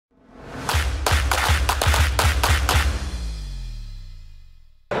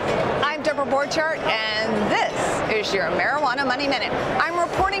Deborah Borchardt, and this is your Marijuana Money Minute. I'm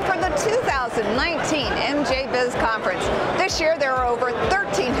reporting from the 2019 MJBiz Conference. This year there are over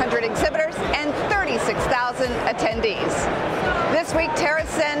 1,300 exhibitors and 36,000 attendees. This week,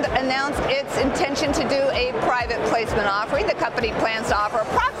 TerrAscend announced its intention to do a private placement offering. The company plans to offer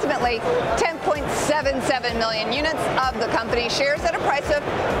approximately 10.77 million units of the company's shares at a price of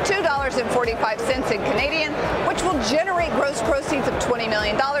 $2.45 in Canadian, which will generate gross proceeds of $20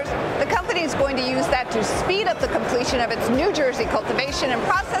 million. The company is going to use that to speed up the completion of its New Jersey cultivation and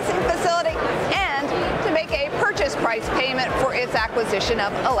processing facility and to make a purchase price payment for its acquisition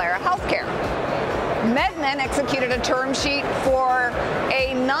of Ilera Healthcare. MedMen executed a term sheet for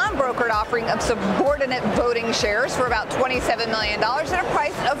a non-brokered offering of subordinate voting shares for about $27 million at a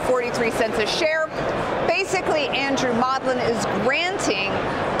price of 43 cents a share. Basically, Andrew Maudlin is granting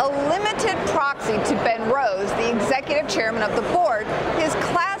a limited proxy to Ben Rose, the executive chairman of the board, his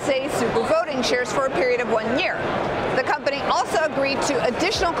Class A super voting shares for a period of 1 year. The company also agreed to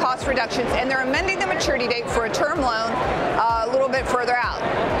additional cost reductions, and they're amending the maturity date for a term loan a little bit further out.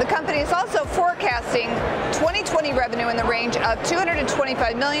 The company is also forecasting 2020 revenue in the range of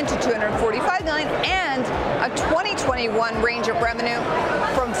 $225 million to $245 million and a 2021 range of revenue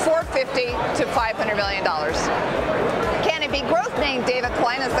from $450 to $500 million. Canopy Growth named David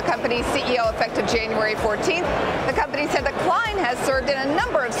Klein as the company's CEO effective January 14th. The company said that Klein has served in a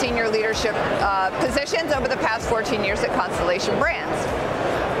number of senior leadership positions over the past 14 years at Constellation Brands.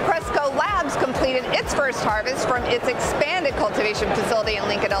 Cresco Labs completed its first harvest from its expanded cultivation facility in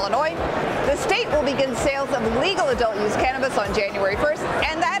Lincoln, Illinois. The state will begin sales of legal adult use cannabis on January 1st,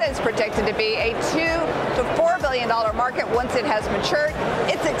 and that is projected to be a $2 to $4 billion market once it has matured.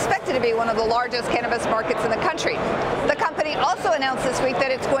 It's expected to be one of the largest cannabis markets in the country. The company also announced this week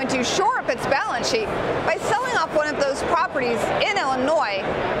that it's going to shore up its balance sheet by selling off one of those properties in Illinois,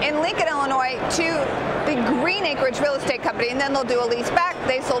 in Lincoln, Illinois, to the Green Acreage Real Estate Company, and then they'll do a lease back.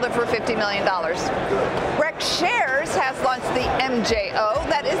 They sold it for $50 million. Rex Shares has launched the MJO.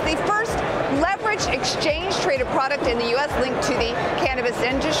 That is the first leverage exchange traded product in the U.S. linked to the cannabis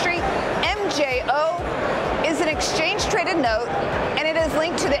industry. MJO is an exchange traded note, and it is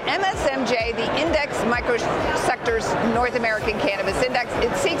linked to the MSMJ, the Index Microsectors North American Cannabis Index.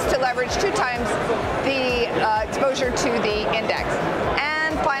 It seeks to leverage 2 times the exposure to the index.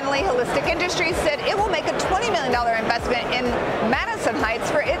 And finally, Holistic Industries said it will make a $20 million investment in Madison Heights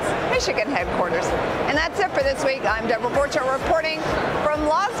for its Michigan headquarters. And that's it for this week. I'm Deborah Borchardt reporting from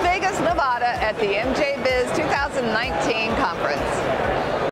Las Vegas, Nevada at the MJBiz 2019 conference.